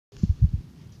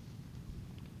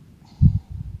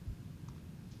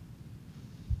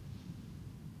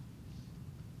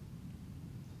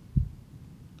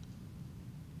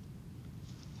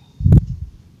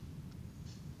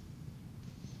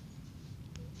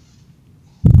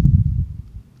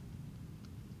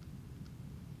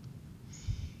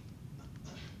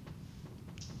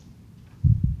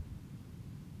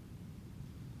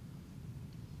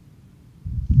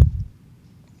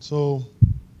So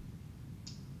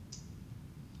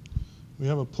we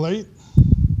have a plate.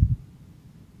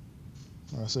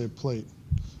 Or I say plate.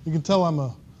 You can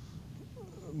tell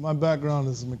my background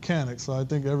is a mechanic, so I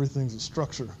think everything's a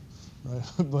structure, right?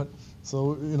 But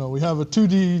so we have a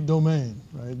 2D domain,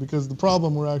 right? Because the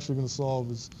problem we're actually going to solve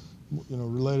is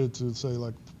related to, say,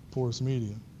 like porous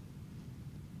media.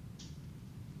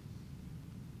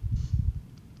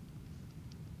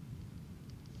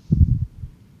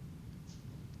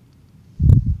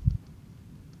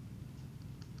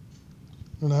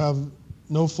 We're going to have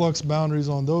no flux boundaries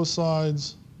on those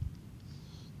sides.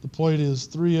 The plate is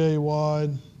 3A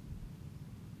wide,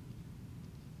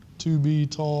 2B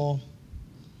tall.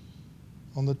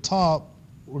 On the top,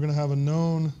 we're going to have a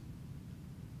known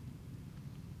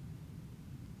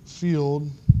field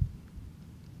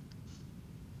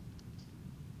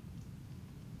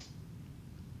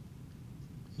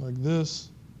like this.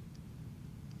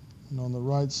 And on the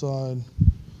right side,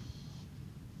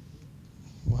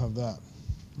 we'll have that,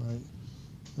 right?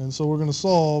 And so we're going to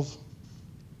solve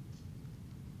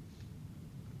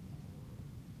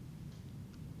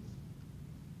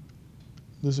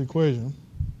this equation.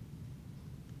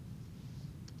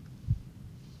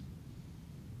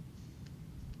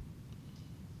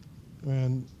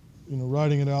 And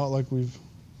writing it out like we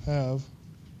have.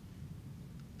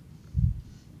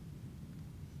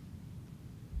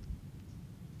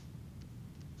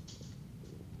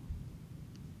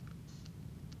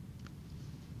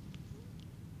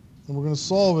 And we're going to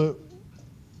solve it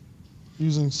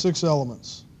using 6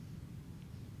 elements.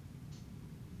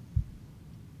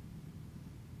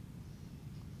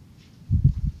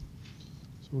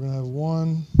 So we're going to have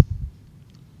 1,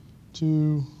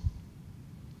 2,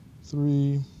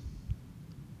 3,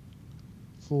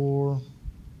 4,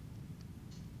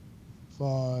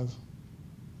 5,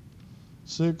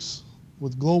 6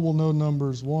 with global node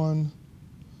numbers 1,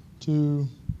 2,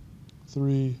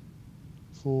 3,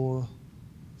 4,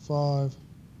 5,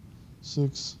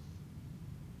 6,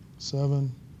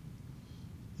 7,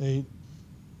 8,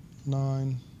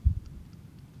 9,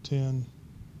 10,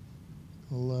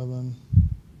 11,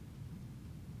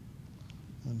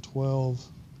 and 12.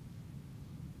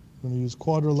 We're going to use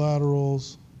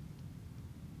quadrilaterals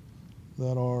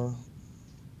that are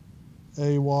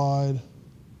A wide,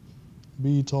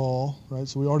 B tall, right?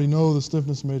 So we already know the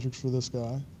stiffness matrix for this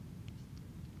guy.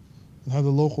 And have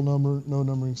the local node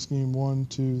numbering scheme 1,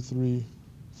 2, 3,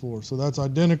 4. So that's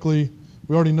identically,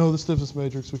 we already know the stiffness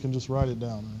matrix, we can just write it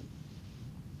down,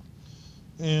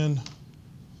 right? And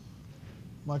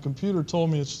my computer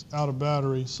told me it's out of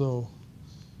battery, so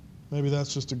maybe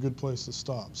that's just a good place to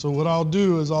stop. So what I'll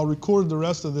do is I'll record the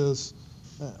rest of this.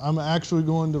 I'm actually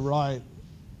going to write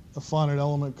a finite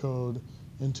element code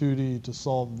in 2D to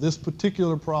solve this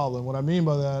particular problem. What I mean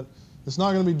by that, it's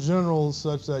not going to be general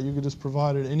such that you could just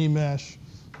provide it any mesh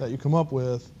that you come up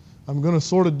with. I'm going to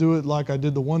sort of do it like I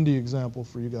did the 1D example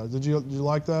for you guys. Did you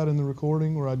like that in the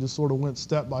recording where I just sort of went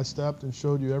step by step and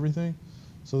showed you everything?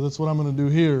 So that's what I'm going to do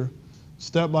here,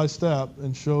 step by step,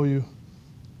 and show you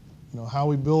how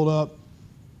we build up.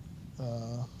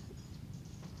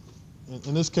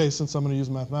 In this case, since I'm going to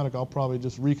use mathematics, I'll probably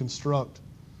just reconstruct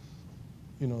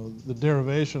the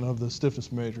derivation of the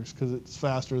stiffness matrix because it's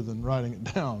faster than writing it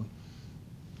down.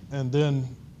 And then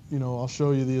I'll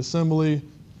show you the assembly,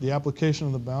 the application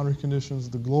of the boundary conditions,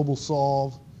 the global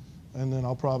solve, and then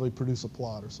I'll probably produce a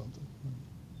plot or something.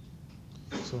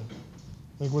 So I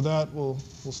think with that, we'll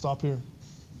stop here.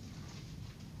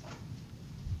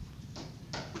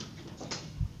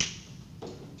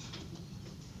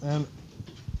 And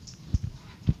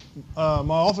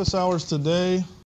my office hours today